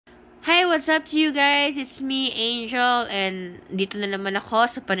Hi, what's up to you guys? It's me, Angel, and dito na naman ako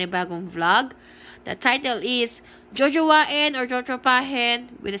sa panibagong vlog. The title is Jojowain or Totropahin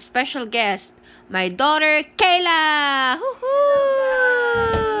with a special guest, my daughter, Kayla!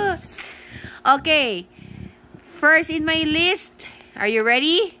 Woohoo! Okay, first in my list, are you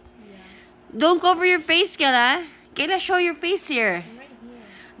ready? Yeah. Don't cover your face, Kayla. Kayla, show your face here. I'm right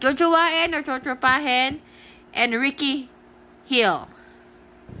here. Jojowain or Totropahin and Ricky Hill.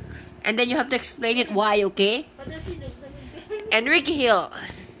 And then you have to explain it why, okay? What does he look like again? And Ricky Hill.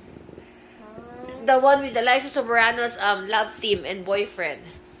 The one with the Liza Soberano's love team and boyfriend.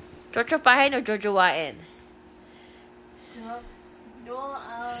 Totropahin or Jojowain?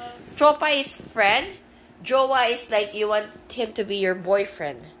 Tropa is friend. Jowa is like you want him to be your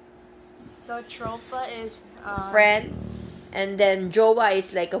boyfriend. So Tropa is Friend. And then Jowa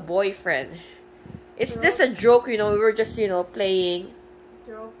is like a boyfriend. It's just a joke, you know. We were just, playing.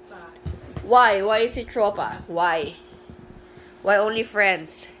 Tropa. Why? Why is it Tropa? Why? Why only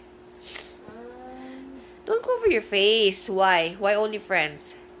friends? Don't cover your face. Why? Why only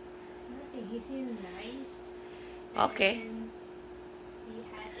friends? He seems nice. Okay. And he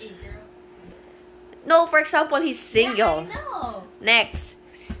has a girl. No, for example, he's single. Yeah, I know. Next.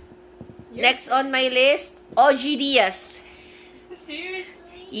 Next on my list, OG Diaz.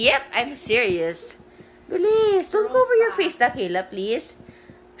 Seriously? Yep, I'm serious. Please, don't cover your face, Kayla, please.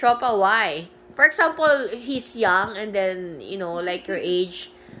 Tropa, why? For example, he's young and then, like your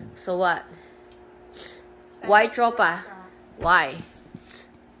age. So what? Why Tropa? Why?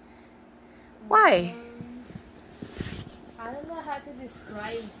 Why? I don't know how to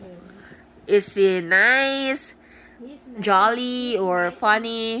describe him. Is he nice, He's nice. jolly, He's or nice.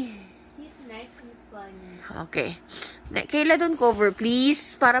 funny? He's nice and funny. Okay. Kayla, don't cover,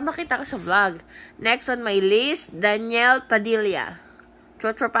 please. Para makita ka sa vlog. Next on my list, Daniel Padilla.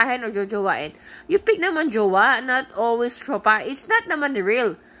 Totropahin or Jojowain? You pick naman Jowa, not always Tropa. It's not naman the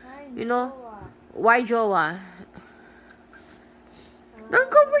real. Why Jowa? Don't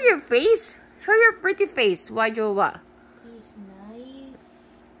cover your face. Show your pretty face. Why Jowa? He's nice.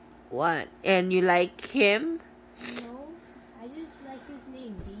 What? And you like him? No, I just like his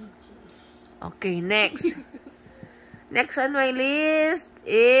name, DJ. Okay, next. Next on my list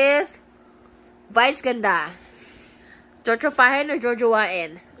is Vice Ganda. Totropahin or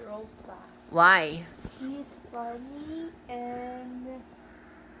Jojowain? Tropa. Why? He's funny and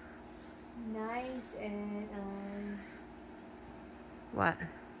nice and What?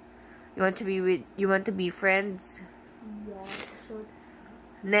 You want to be friends? yeah. So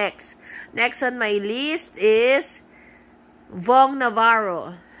Next on my list is Vong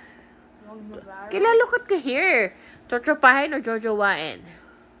Navarro. Kayla, look at ka here. Totropahin or Jojowain?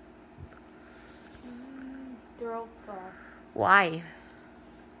 Tropa. Why?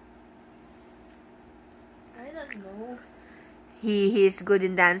 I don't know. He's good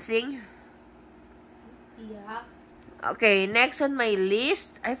in dancing? Yeah. Okay, next on my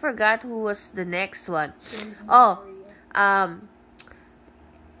list, I forgot who was the next one. Oh,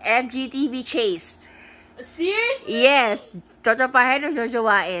 FGTV Chase. Seriously? Yes, Totropahin or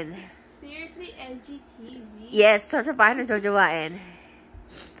Jojowain? Seriously, LGTV? Yes, Totropahin or Jojowain?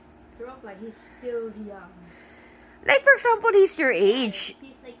 Tropa, he's still young. Like, for example, he's your age.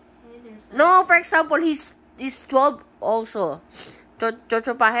 He's like 10 or something. No, for example, he's 12 also.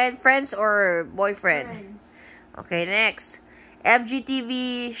 Totropahin, friends or boyfriend? Friends. Okay, next.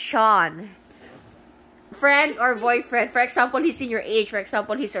 FGTV Sean. Friend or boyfriend? For example, he's in your age. For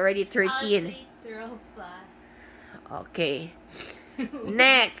example, he's already 13. I'll say Tropa. Okay.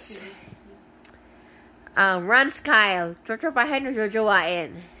 Next. Runs Kyle. Totropahin or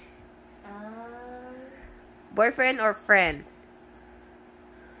Jojowain? Boyfriend or friend?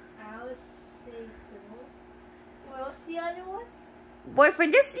 I would say Tropa. What was the other one?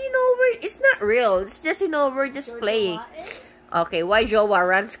 Boyfriend, just, it's not real. It's just, we're just playing. Jojowain? Okay, why Jowa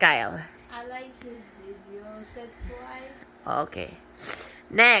runs Kyle? I like his videos, that's why. Okay.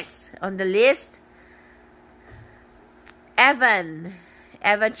 Next on the list, Evan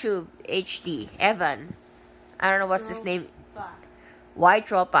Tube HD. Evan. I don't know what's his name. Tropa. Why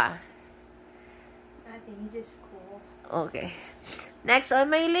Tropa? I think he's just cool. Okay. Next on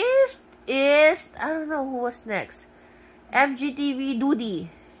my list is, I don't know who was next. FGTV Doody.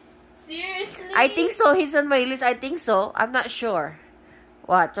 Seriously? I think so. He's on my list. I think so. I'm not sure.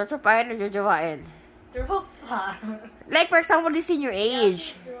 What? Totropahin or Jojowain? Tropa. Like, for example, he's in your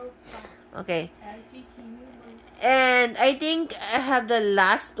age. Tropa. Okay. LGTV. And I think I have the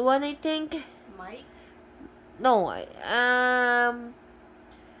last one, I think. Mike? No.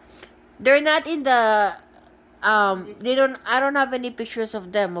 They're not in the I don't have any pictures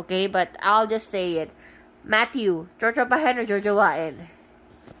of them, okay? But I'll just say it. Matthew, Totropahin or Jojowain?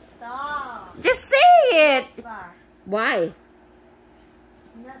 Stop. Just say it! Pa. Why?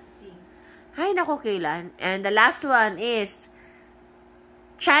 Nothing. Ay, nako, Kayla. And the last one is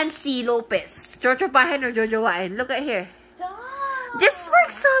Chancey Lopez. Totropahin or Jojowain? Look at here. Stop. Just for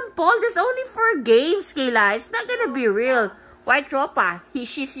example, just only for games, Kayla. It's not gonna be real. Why Tropa?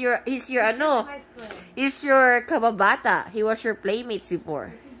 He's your ano? My friend. He's your kababata. He was your playmates before.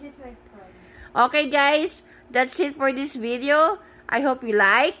 He's just my friend. Okay, guys. That's it for this video. I hope you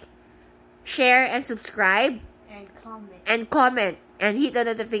like, share, and subscribe. And comment. And comment. And hit the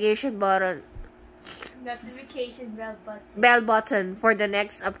notification button. Notification Bell button for the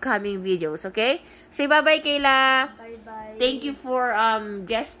next upcoming videos. Okay? Say bye-bye, Kayla. Bye-bye. Thank you for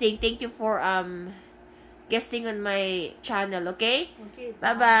guesting. Thank you for guesting on my channel, okay? Okay.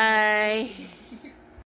 Bye-bye.